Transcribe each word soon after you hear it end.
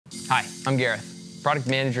Hi, I'm Gareth, Product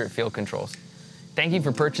Manager at Field Controls. Thank you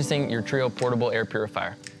for purchasing your TRIO portable air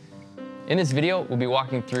purifier. In this video, we'll be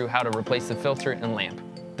walking through how to replace the filter and lamp.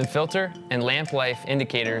 The filter and lamp life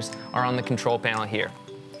indicators are on the control panel here.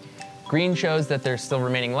 Green shows that there's still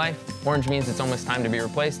remaining life, orange means it's almost time to be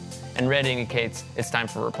replaced, and red indicates it's time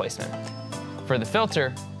for replacement. For the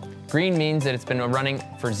filter, green means that it's been running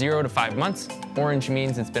for 0 to 5 months, orange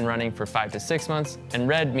means it's been running for 5 to 6 months, and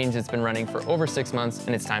red means it's been running for over 6 months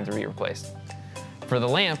and it's time to be replaced. For the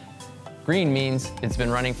lamp, green means it's been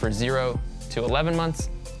running for 0 to 11 months,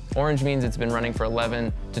 orange means it's been running for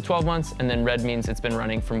 11 to 12 months, and then red means it's been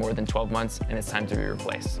running for more than 12 months and it's time to be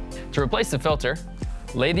replaced. To replace the filter,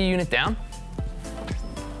 lay the unit down,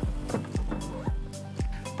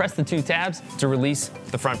 press the 2 tabs to release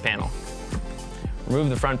the front panel. Remove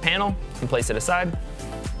the front panel and place it aside.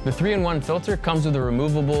 The 3-in-1 filter comes with a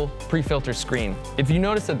removable pre-filter screen. If you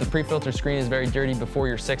notice that the pre-filter screen is very dirty before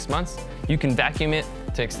your 6 months, you can vacuum it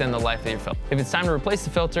to extend the life of your filter. If it's time to replace the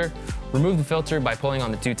filter, remove the filter by pulling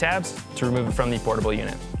on the 2 tabs to remove it from the portable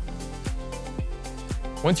unit.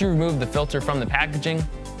 Once you remove the filter from the packaging,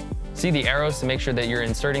 see the arrows to make sure that you're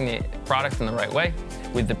inserting the product in the right way,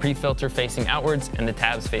 with the pre-filter facing outwards and the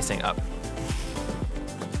tabs facing up.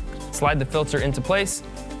 Slide the filter into place,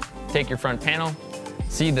 take your front panel,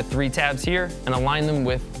 see the 3 tabs here, and align them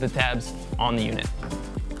with the tabs on the unit.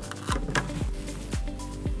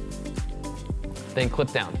 Then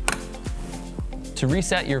clip down. To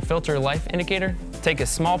reset your filter life indicator, take a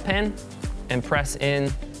small pin and press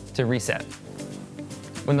in to reset.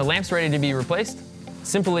 When the lamp's ready to be replaced,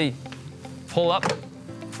 simply pull up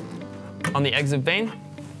on the exit vane,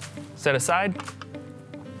 set aside,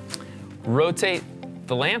 rotate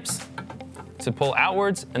the lamps to pull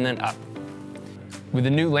outwards and then up. With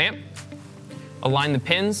the new lamp, align the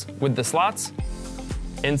pins with the slots,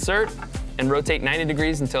 insert, and rotate 90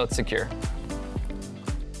 degrees until it's secure.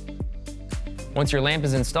 Once your lamp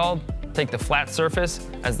is installed, take the flat surface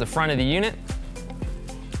as the front of the unit,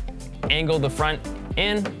 angle the front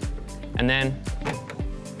in, and then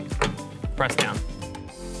press down.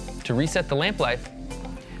 To reset the lamp life,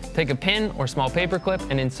 take a pin or small paper clip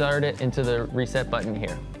and insert it into the reset button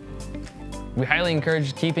here. We highly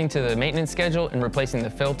encourage keeping to the maintenance schedule and replacing the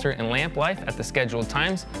filter and lamp life at the scheduled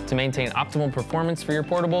times to maintain optimal performance for your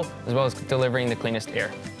portable, as well as delivering the cleanest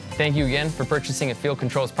air. Thank you again for purchasing a Field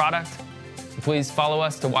Controls product. Please follow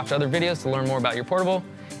us to watch other videos to learn more about your portable.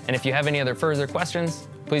 And if you have any other further questions,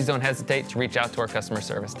 please don't hesitate to reach out to our customer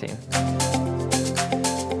service team.